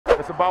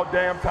It's about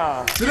damn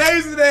time.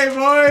 Today's the day,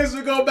 boys.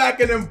 We go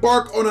back and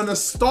embark on a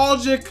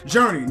nostalgic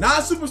journey.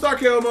 Not Superstar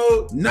KO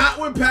mode, not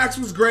when PAX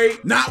was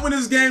great, not when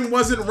this game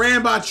wasn't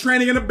ran by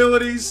training and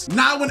abilities,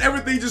 not when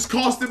everything just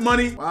costed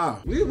money. Wow,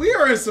 we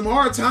are in some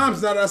hard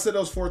times now that I said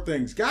those 4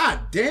 things. God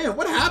damn,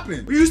 what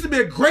happened? We used to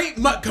be a great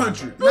MUT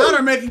country. Now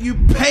they're making you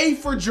pay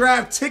for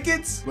draft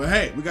tickets. But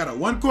hey, we got a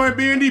 1 coin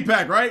B&D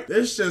pack, right?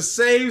 This just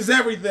saves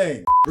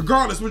everything.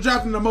 Regardless, we're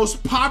drafting the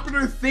most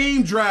popular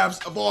theme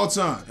drafts of all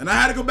time. And I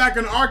had to go back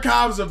in the archives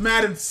of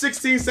Madden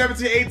 16,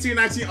 17, 18,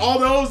 19, all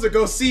those to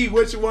go see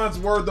which ones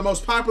were the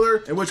most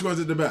popular and which ones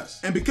are the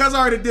best. And because I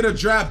already did a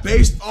draft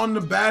based on the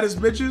baddest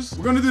bitches,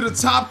 we're gonna do the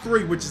top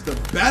 3, which is the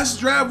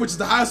best draft, which is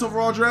the highest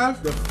overall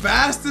draft, the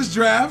fastest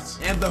draft,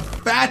 and the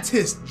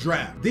fattest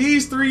draft.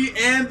 These 3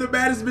 and the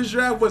baddest bitch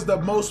draft was the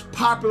most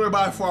popular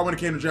by far when it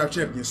came to draft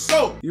champions.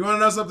 So, you wanna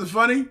know something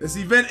funny? This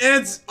event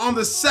ends on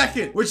the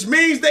 2nd, which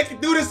means they can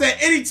do this at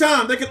any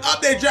time. They can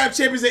update draft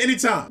champions at any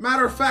time.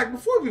 Matter of fact,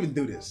 before we even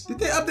do this, did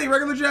they update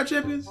regular draft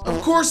champions?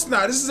 Of course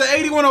not. This is an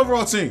 81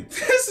 overall team.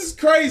 This is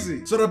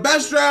crazy. So the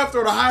best draft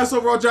or the highest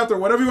overall draft or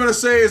whatever you want to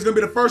say is going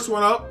to be the first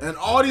one up. And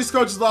all these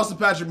coaches lost to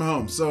Patrick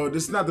Mahomes. So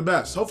this is not the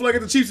best. Hopefully I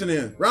get the Chiefs in the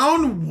end.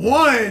 Round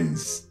 1.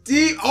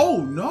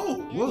 Oh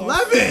no. Will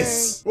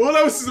Levis. Will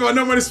Levis is my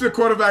no money spit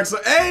quarterback. So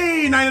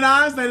hey,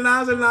 99s,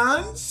 99s,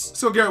 99s.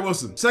 So Garrett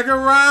Wilson. Second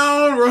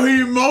round,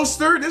 Raheem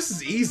Mostert. This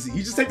is easy.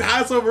 You just take the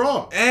highest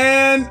overall.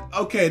 And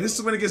okay, this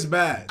is when it gets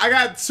bad. I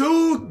got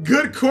 2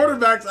 good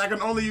quarterbacks. I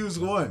can only use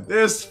 1.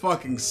 This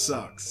fucking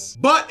sucks.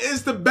 But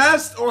it's the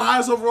best or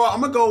highest overall. I'm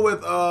gonna go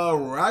with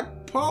Rakpo.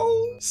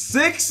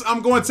 6,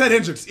 I'm going Ted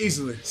Hendricks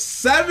easily.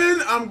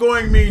 7, I'm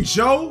going Mean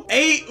Joe.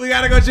 8, we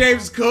gotta go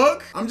James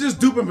Cook. I'm just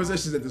duping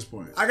positions at this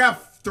point. I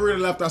got 3 of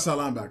the left outside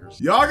linebackers.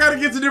 Y'all gotta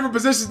get to different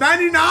positions.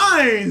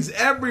 99s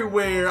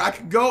everywhere. I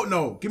could go.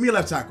 No, give me a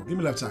left tackle. Give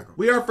me a left tackle.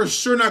 We are for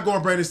sure not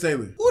going Brandon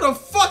Staley. Who the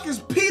fuck is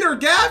Peter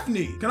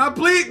Gaffney? Can I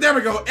please? There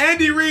we go.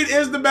 Andy Reid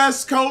is the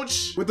best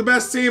coach with the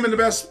best team and the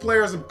best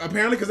players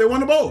apparently because they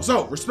won the bowl.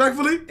 So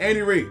respectfully,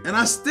 Andy Reid. And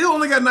I still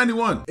only got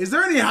 91. Is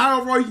there any high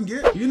overall you can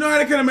get? You know how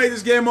they could have made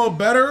this game mode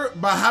better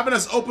by having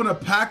us open a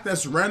pack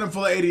that's random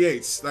full of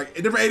 88s, like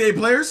different 88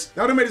 players.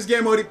 That would have made this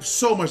game mode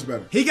so much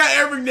better. He got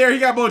everything there. He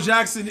got Bo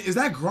Jackson. Is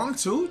that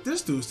Gronk too?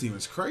 This dude's team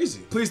is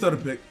crazy. Please throw the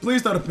pick.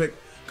 Please throw the pick.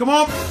 Come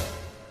on.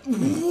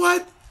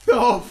 What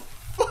the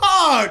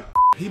fuck?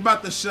 He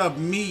about to shove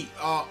me.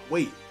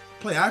 Wait.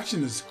 Play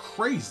action is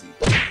crazy.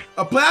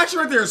 A play action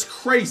right there is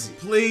crazy.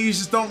 Please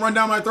just don't run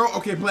down my throat.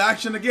 Okay, play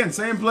action again.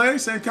 Same play,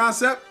 same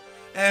concept.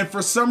 And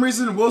for some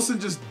reason, Wilson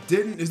just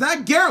didn't. Is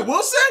that Garrett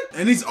Wilson?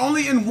 And he's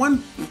only in 1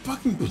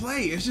 fucking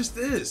play. It's just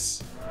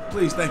this.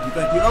 Please, thank you,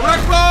 thank you.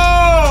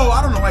 I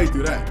don't know why you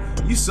do that.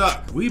 You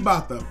suck. We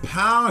about to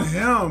pound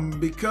him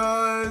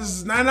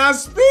because 99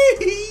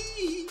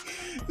 speed.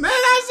 99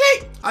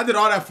 speed. I did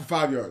all that for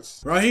 5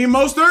 yards. Raheem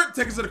Mostert,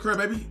 take us to the crib,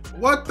 baby.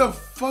 What the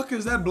fuck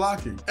is that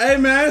blocking? Hey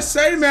man,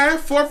 say man,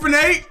 4th and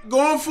 8,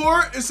 going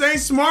for it. This ain't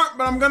smart,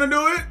 but I'm gonna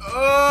do it.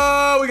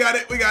 Oh, we got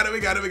it, we got it,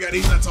 we got it, we got it.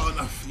 He's not tall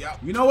enough. Yeah.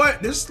 You know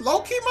what? This low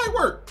key might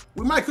work.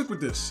 We might cook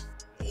with this.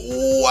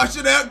 Oh, I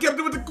should have kept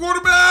it with the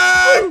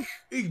quarterback.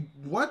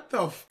 What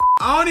the f?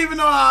 I don't even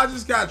know how I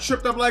just got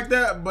tripped up like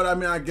that, but I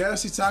mean, I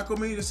guess he tackled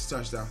me. This is a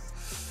touchdown.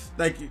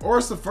 Thank you. Or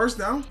it's the first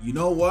down. You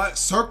know what?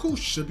 Circle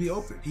should be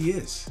open. He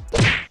is.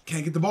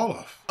 Can't get the ball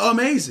off.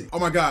 Amazing. Oh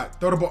my God.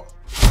 Throw the ball.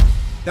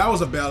 That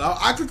was a bailout.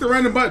 I clicked the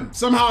random button.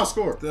 Somehow I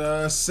scored.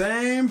 The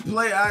same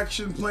play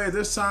action play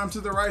this time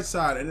to the right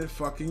side, and it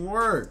fucking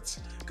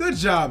worked. Good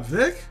job,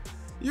 Vic.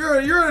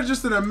 You're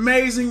just an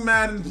amazing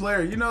Madden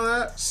player. You know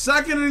that?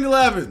 2nd and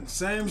 11.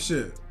 Same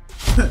shit.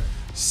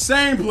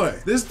 Same play.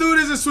 This dude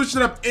isn't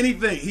switching up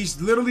anything.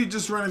 He's literally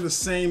just running the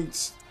same.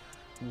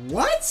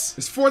 What?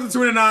 It's 4th and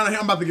 29.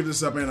 I'm about to give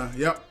this up, ain't I?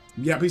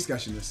 Yep, he's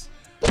catching this.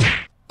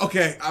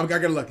 Okay, I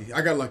got lucky.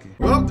 I got lucky.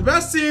 Well, the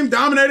best team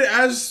dominated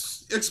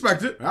as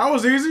expected. That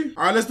was easy.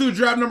 All right, let's do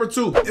draft number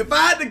 2. If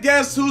I had to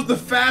guess who's the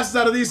fastest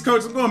out of these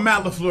coaches, I'm going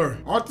Matt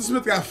LaFleur. Arthur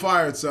Smith got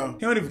fired, so he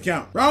don't even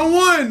count. Round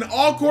 1,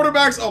 all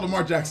quarterbacks. Oh,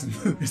 Lamar Jackson.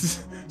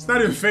 It's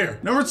not even fair.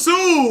 Number 2.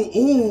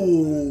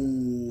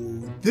 Ooh.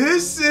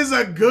 This is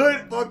a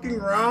good fucking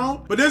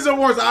round, but this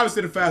award's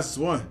obviously the fastest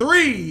one.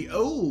 3.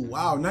 Oh,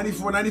 wow.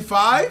 94,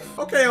 95.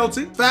 Okay,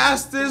 LT.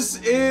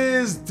 Fastest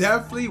is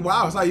definitely,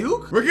 wow, it's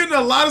Ayuk. We're getting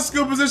a lot of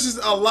skill positions,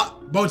 a lot.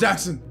 Bo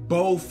Jackson.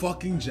 Bo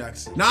fucking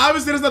Jackson. Now,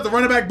 obviously, there's not the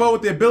running back Bo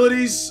with the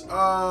abilities.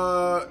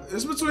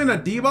 It's between a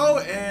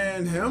Debo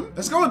and him.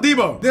 Let's go with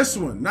Debo. This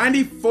one,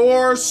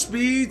 94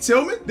 speed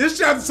Tillman. This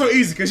draft is so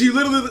easy because you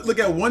literally look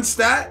at 1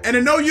 stat, and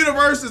in no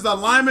universe is the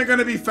lineman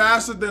gonna be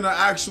faster than an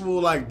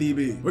actual like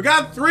DB. We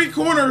got 3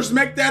 corners,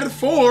 make that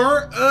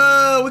 4.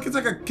 We can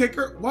take a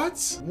kicker.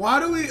 What?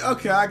 Why do we?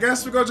 Okay, I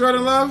guess we go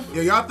Jordan Love.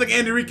 Yo, y'all think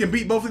Andy Reid can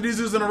beat both of these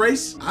dudes in a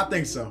race? I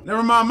think so.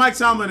 Never mind, Mike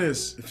Tomlin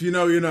is. If you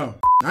know, you know.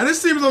 Now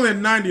this team is only at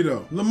 90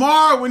 though.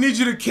 Lamar, we need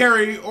you to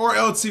carry, or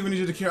LT, we need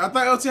you to carry. I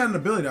thought LT had an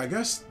ability, I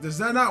guess. Does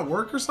that not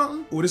work or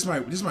something? Oh, this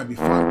might be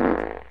fun.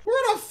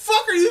 Where the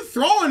fuck are you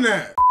throwing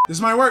that? This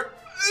might work.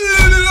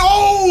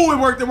 Oh, it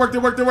worked.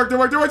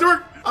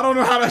 I don't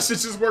know how that shit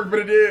just worked, but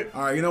it did.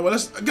 All right, you know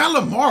what? I got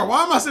Lamar.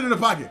 Why am I sitting in the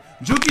pocket?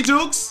 Jukey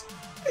jukes.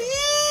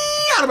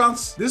 Out of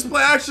bounds. This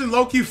play action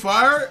low-key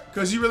fire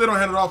because you really don't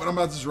hand it off, and I'm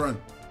about to just run.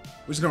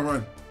 We're just gonna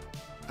run.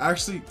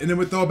 Actually, and then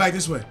we throw it back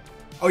this way.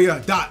 Oh yeah,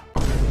 dot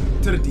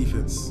to the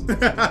defense.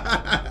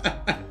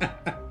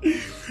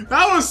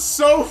 That was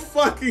so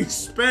fucking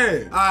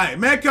sped. All right,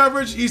 man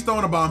coverage. He's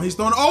throwing a bomb. He's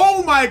throwing.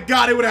 Oh my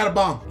God, he would have had a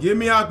bomb. Get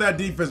me out that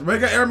defense. We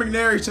got Aaron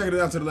McNary. He's checking it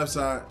out to the left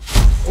side.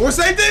 Or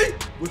safety.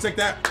 We'll take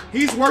that.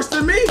 He's worse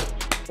than me.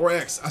 Or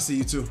X. I see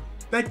you too.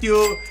 Thank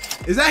you.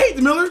 Is that Heath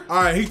Miller?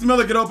 All right, Heath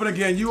Miller, get open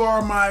again. You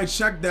are my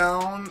check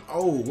down.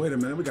 Oh, wait a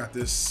minute. We got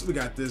this. We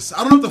got this. I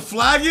don't know what the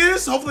flag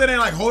is. Hopefully it ain't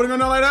like holding or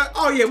nothing like that.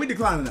 Oh yeah, we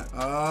declining that.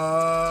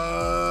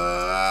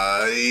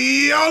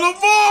 Yo,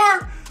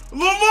 Lamar.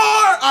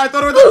 Lamar. All right,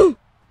 throw it.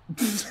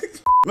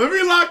 Let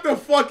me lock the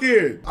fuck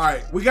in. All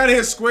right, we gotta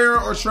hit square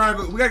or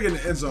triangle. We gotta get in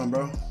the end zone,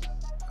 bro.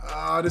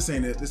 This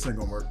ain't it. This ain't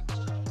gonna work.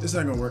 This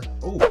ain't gonna work.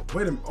 Oh,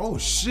 wait a minute. Oh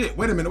shit.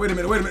 Wait a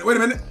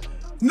minute.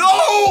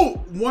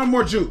 No! One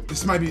more juke.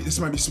 This might be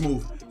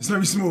smooth.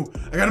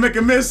 I gotta make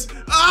a miss.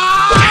 Lamar's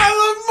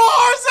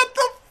at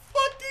the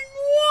fucking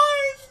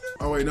one.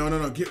 Oh wait, no.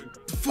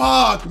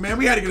 Fuck, man.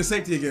 We had to get a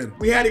safety again.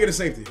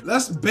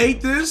 Let's bait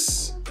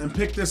this and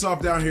pick this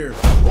off down here.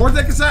 Or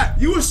take a sack.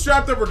 You were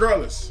strapped up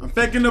regardless. I'm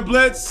faking the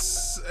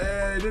blitz.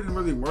 It didn't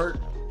really work.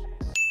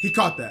 He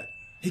caught that.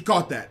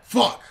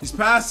 Fuck. He's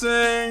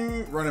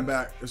passing. Running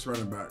back. It's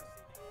running back.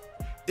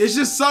 It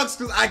just sucks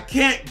because I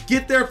can't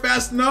get there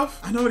fast enough.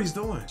 I know what he's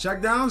doing.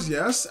 Check downs,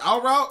 yes.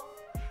 Out route.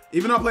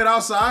 Even though I played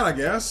outside, I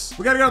guess.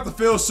 We gotta get off the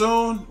field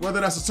soon.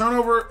 Whether that's a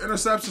turnover,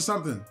 interception,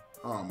 something.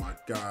 Oh my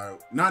God.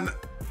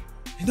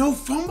 No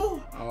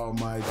fumble? Oh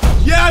my.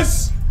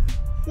 Yes!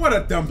 What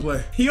a dumb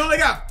play. He only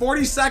got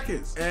 40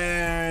 seconds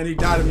and he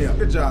dotted me up.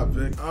 Good job,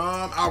 Vic.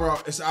 Out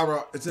route. It's out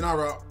route. It's an out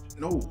route.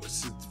 No,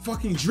 it's a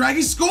fucking drag.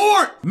 He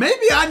scored.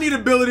 Maybe I need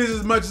abilities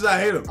as much as I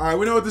hate them. All right,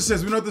 we know what this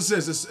is.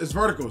 It's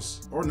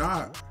verticals or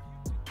not.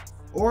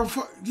 Or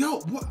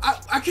yo, what?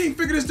 I can't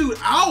figure this dude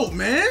out,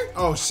 man.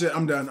 Oh shit,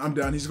 I'm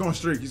done. He's going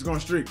streak.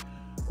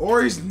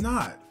 Or he's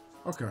not.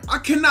 Okay. I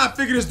cannot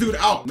figure this dude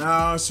out.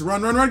 Now it's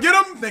run, get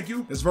him. Thank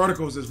you. It's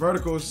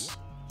verticals.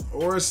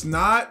 Or it's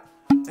not.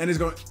 And he's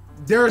going.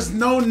 There's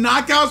no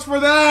knockouts for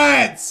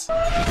that.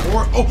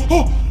 Or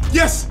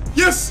yes.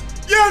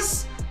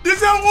 This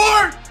didn't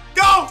work.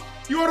 Go.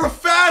 You are the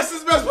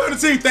fastest best player on the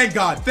team. Thank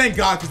God, because I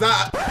figured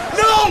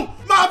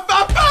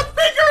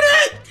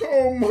it.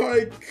 Oh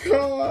my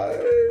God.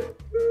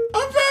 I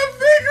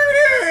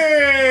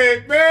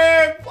figured it,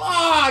 man.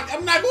 Fuck,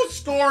 I'm not gonna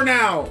score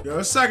now. Yo,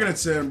 it's 2nd and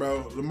 10,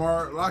 bro.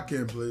 Lamar, lock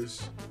in,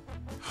 please.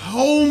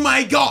 Oh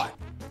my God.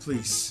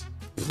 Please,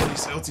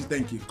 LT,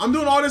 thank you. I'm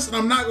doing all this and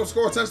I'm not gonna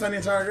score a touchdown the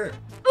entire game.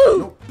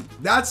 Nope.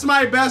 That's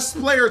my best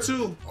player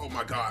too. Oh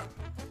my God.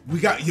 We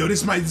got, yo,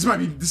 this might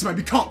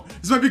be comp.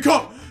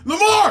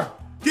 Lamar,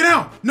 get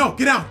down. No,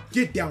 get down.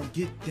 Get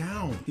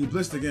down. He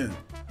blitzed again.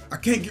 I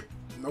can't get,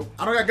 nope.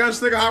 I don't got gun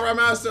sticker, hot rod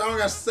master. I don't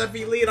got 7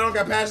 feet lead. I don't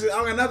got passes. I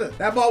don't got nothing.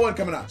 That ball wasn't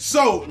coming out.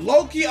 So,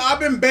 low-key, I've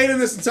been baiting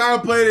this entire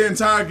play the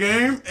entire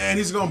game, and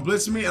he's gonna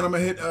blitz me, and I'm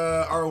gonna hit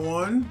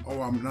R1.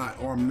 Oh, I'm not.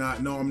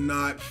 No, I'm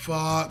not.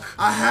 Fuck.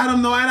 I had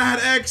him though, and I had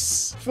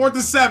X. 4th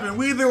and 7.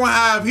 We either gonna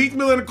have Heath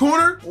Miller in the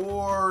corner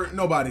or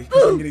nobody,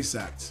 because I'm getting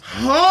sacked.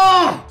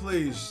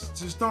 Please,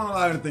 just don't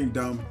allow anything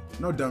dumb.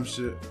 No dumb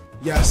shit.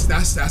 Yes,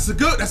 that's a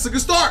good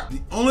start.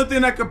 The only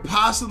thing that could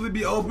possibly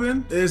be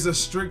open is a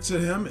streak to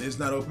him. It's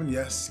not open.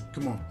 Yes,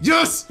 come on.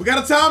 Yes, we got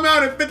a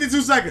timeout in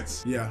 52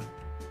 seconds. Yeah,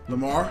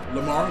 Lamar to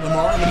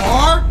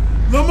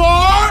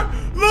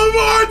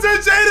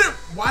Jaden.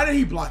 Why did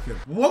he block him?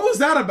 What was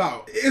that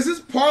about? Is this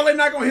parlay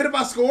not gonna hit if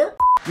I score?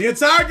 The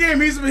entire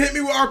game he's been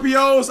hitting me with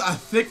RPOs. I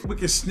think we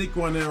can sneak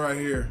one in right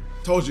here.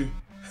 Told you.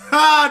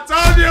 I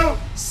told you!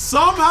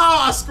 Somehow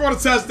I scored a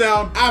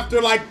touchdown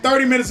after like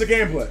 30 minutes of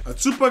gameplay. A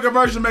 2-point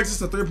conversion makes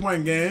this a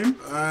 3-point game,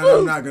 and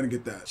I'm not gonna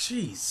get that.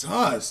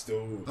 Jesus,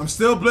 dude. I'm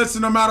still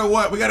blitzing no matter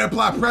what. We gotta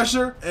apply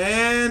pressure,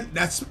 and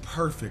that's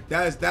perfect.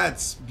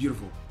 That's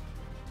beautiful.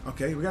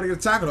 Okay, we gotta get a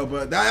tackle though,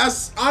 but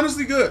that's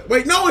honestly good.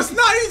 Wait, no, it's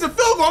not. He's a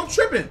field goal. I'm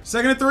tripping.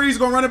 2nd and 3, he's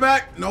gonna run it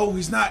back. No,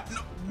 he's not.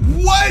 No.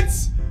 What?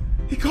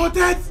 He caught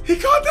that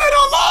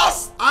on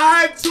loss.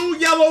 I had 2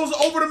 yellows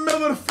over the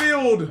middle of the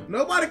field.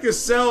 Nobody can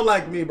sell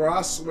like me, bro,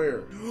 I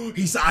swear.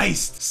 He's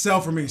iced.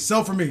 Sell for me.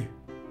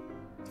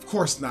 Of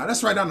course not.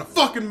 That's right down the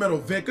fucking middle,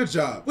 Vic. Good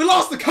job. We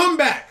lost the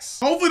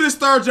comebacks. Hopefully this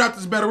 3rd draft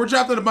is better. We're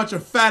drafting a bunch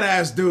of fat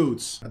ass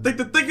dudes. I think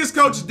the thickest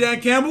coach is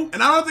Dan Campbell,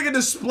 and I don't think it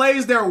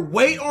displays their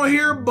weight on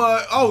here,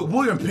 but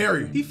William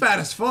Perry. He fat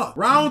as fuck.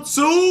 Round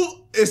 2.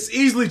 It's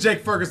easily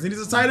Jake Ferguson.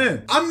 He's a tight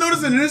end. I'm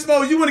noticing in this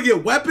mode, you want to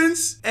get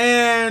weapons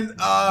and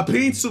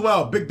Peen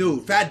Sewell, big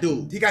dude, fat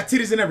dude. He got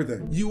titties and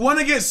everything. You want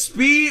to get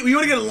speed. You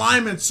want to get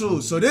lineman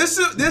too. So this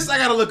I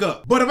got to look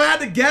up. But if I had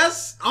to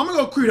guess, I'm going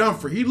to go Creed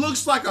Humphrey. He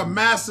looks like a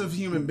massive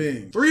human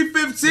being.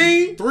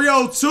 315,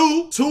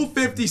 302,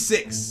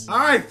 256. All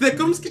right,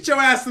 Thickums, get your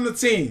ass in the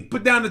team.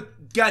 Put down the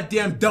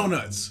goddamn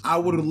donuts. I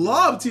would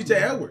love TJ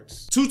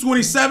Edwards.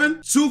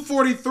 227,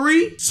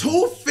 243,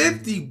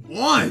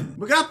 251.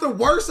 We got the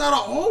worst out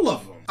of all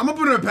of them. I'm gonna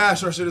put him in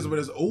pass rush. Shit,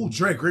 but oh,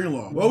 Drake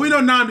Greenlaw. Well, we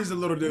know Namdi's a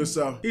little dude,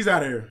 so he's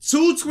out of here.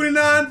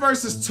 229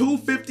 versus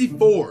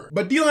 254.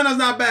 But D-line is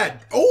not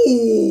bad.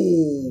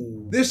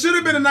 Oh. There should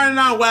have been a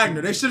 99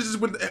 Wagner. They should have just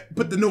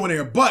put the new one in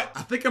here, but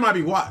I think it might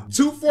be Watt.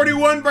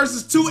 241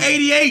 versus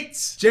 288.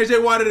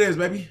 JJ Watt it is,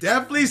 baby.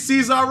 Definitely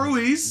Cesar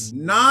Ruiz.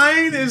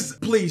 9 is,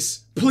 please.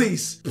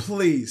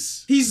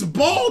 He's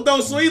bald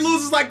though, so he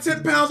loses like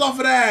 10 pounds off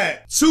of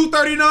that.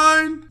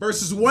 239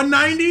 versus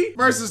 190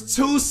 versus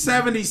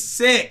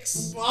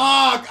 276. Fuck,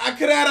 I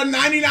could have had a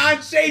 99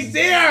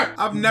 Shazier.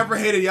 I've never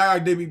hated Yaya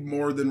Dibby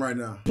more than right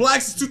now.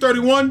 Plex is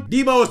 231,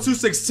 Debo is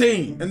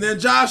 216, and then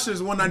Josh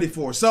is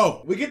 194.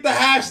 So we get the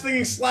hash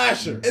slinging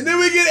slasher, and then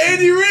we get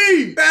Andy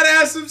Reid, fat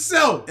ass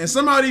himself. And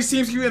somehow these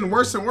teams keep getting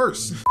worse and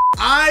worse.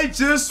 I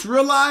just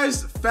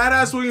realized fat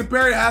ass William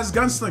Perry has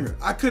gunslinger.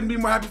 I couldn't be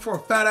more happy for a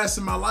fat ass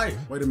in my life.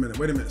 Wait a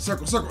minute.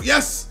 Circle.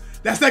 Yes,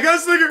 that's that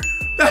gunslinger.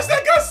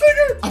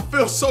 I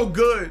feel so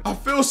good. I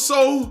feel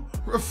so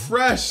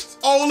refreshed.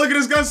 Oh, look at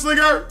this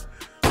gunslinger.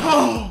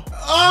 Oh,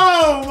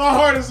 my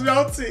heart is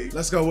melting.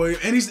 Let's go, William.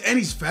 And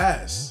he's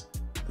fast.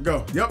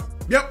 Go. Yep.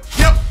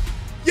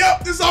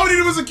 This all he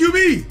needed was a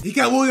QB. He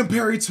got William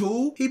Perry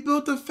too. He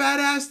built a fat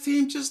ass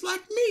team just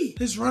like me.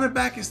 His running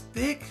back is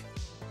thick.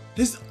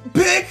 His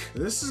pick.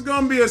 This is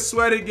gonna be a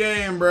sweaty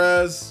game,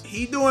 bruh.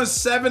 He doing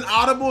 7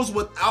 audibles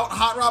without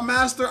Hot Rod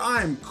Master.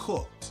 I'm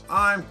cooked.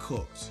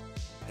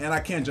 And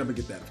I can't jump and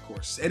get that, of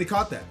course. And he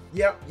caught that.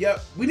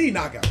 Yep. We need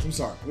knockouts. I'm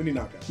sorry. We need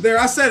knockouts. There,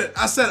 I said it.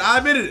 I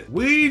admitted it.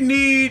 We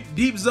need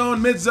deep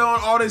zone, mid zone,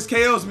 all these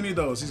KOs. We need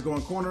those. He's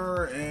going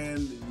corner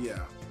and yeah.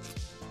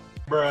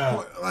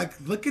 Bruh. Like,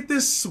 look at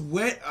this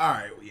sweat. All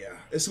right, yeah.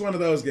 It's one of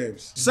those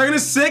games. 2nd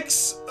and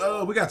 6.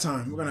 Oh, we got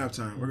time. We're gonna have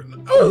time.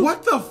 Oh,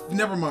 what the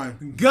never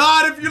mind.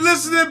 God, if you're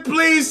listening,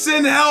 please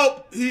send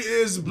help. He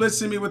is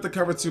blitzing me with the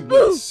cover 2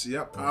 blitz.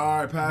 Yep. All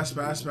right, pass.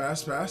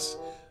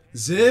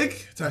 Zig,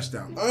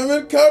 touchdown. I'm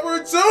in cover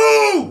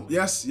 2.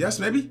 Yes,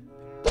 maybe.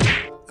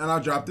 And I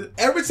dropped it.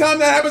 Every time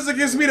that happens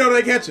against me, though,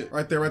 they catch it.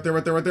 Right there.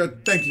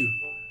 Thank you.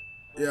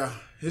 Yeah,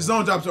 his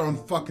zone drops are on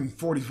fucking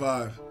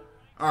 45.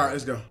 All right,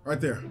 let's go.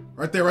 Right there.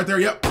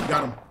 Yep,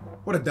 got him.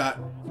 What a dot.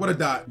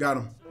 Got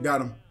him.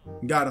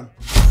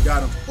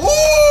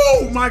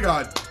 Oh my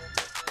God.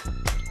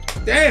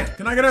 Damn.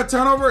 Can I get a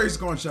turnover? He's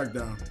going check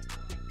down.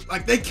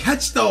 Like, they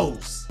catch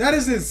those. That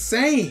is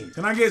insane.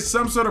 Can I get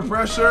some sort of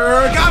pressure?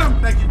 Got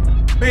him. Thank you.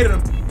 Baited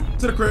him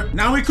to the crib.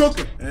 Now we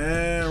cooking.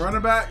 And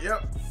running back.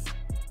 Yep.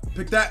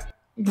 Pick that.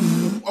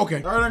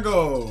 Okay. 3rd and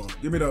goal.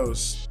 Give me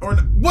those. Or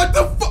what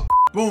the fuck?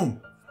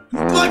 Boom.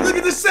 Like, look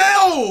at the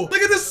cell.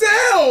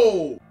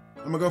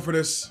 I'm gonna go for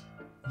this.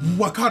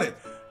 I caught it.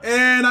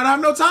 And I don't have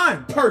no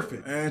time.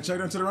 Perfect. And check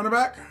down to the running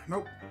back.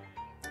 Nope.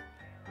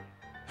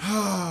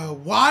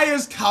 Why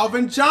is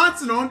Calvin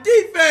Johnson on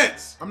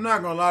defense? I'm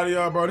not gonna lie to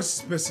y'all, bro. This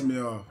is pissing me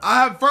off.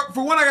 I have,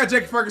 for one, I got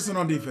Jake Ferguson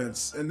on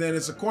defense. And then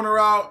it's a corner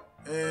route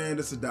and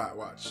it's a dot.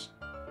 Watch.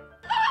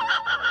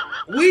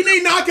 We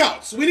need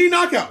knockouts.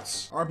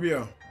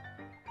 RPO.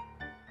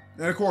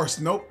 And of course,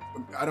 nope.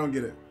 I don't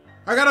get it.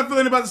 I got a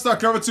feeling about to start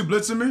cover 2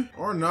 blitzing me.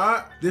 Or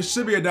not. This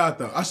should be a dot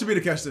though. I should be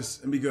able to catch this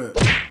and be good.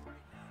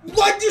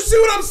 Like, you see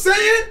what I'm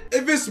saying?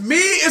 If it's me,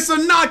 it's a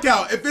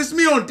knockout. If it's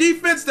me on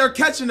defense, they're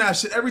catching that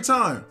shit every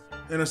time.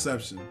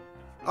 Interception.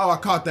 Oh, I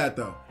caught that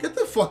though. Get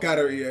the fuck out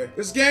of here.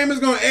 This game is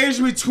gonna age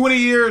me 20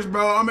 years,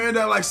 bro. I'm gonna end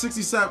up like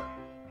 67.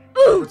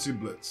 Cover 2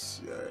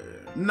 blitz. Yeah.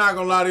 Not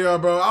gonna lie to y'all,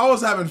 bro. I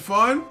was having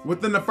fun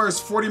within the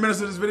first 40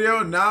 minutes of this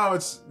video. Now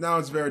it's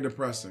very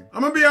depressing.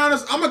 I'm gonna be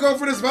honest. I'm gonna go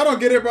for this. If I don't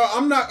get it, bro,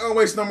 I'm not gonna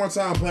waste no more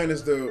time playing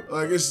this dude.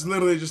 Like, it's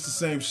literally just the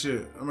same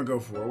shit. I'm gonna go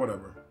for it.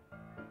 Whatever.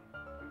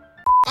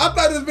 I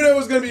thought this video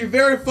was gonna be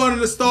very fun and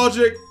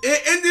nostalgic.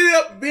 It ended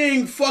up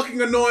being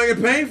fucking annoying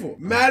and painful.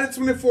 Madden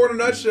 24 in a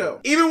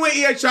nutshell. Even when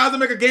EA tries to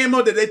make a game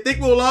mode that they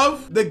think we'll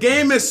love, the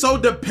game is so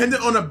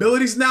dependent on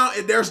abilities now,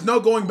 there's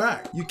no going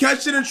back. You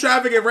catch it in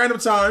traffic at random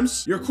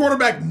times. Your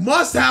quarterback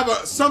must have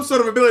some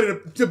sort of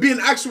ability to be an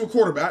actual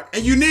quarterback.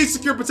 And you need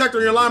secure protector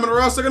in your lineman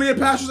or else they're gonna get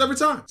pass rush every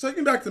time. Take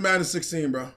me back to Madden 16, bro.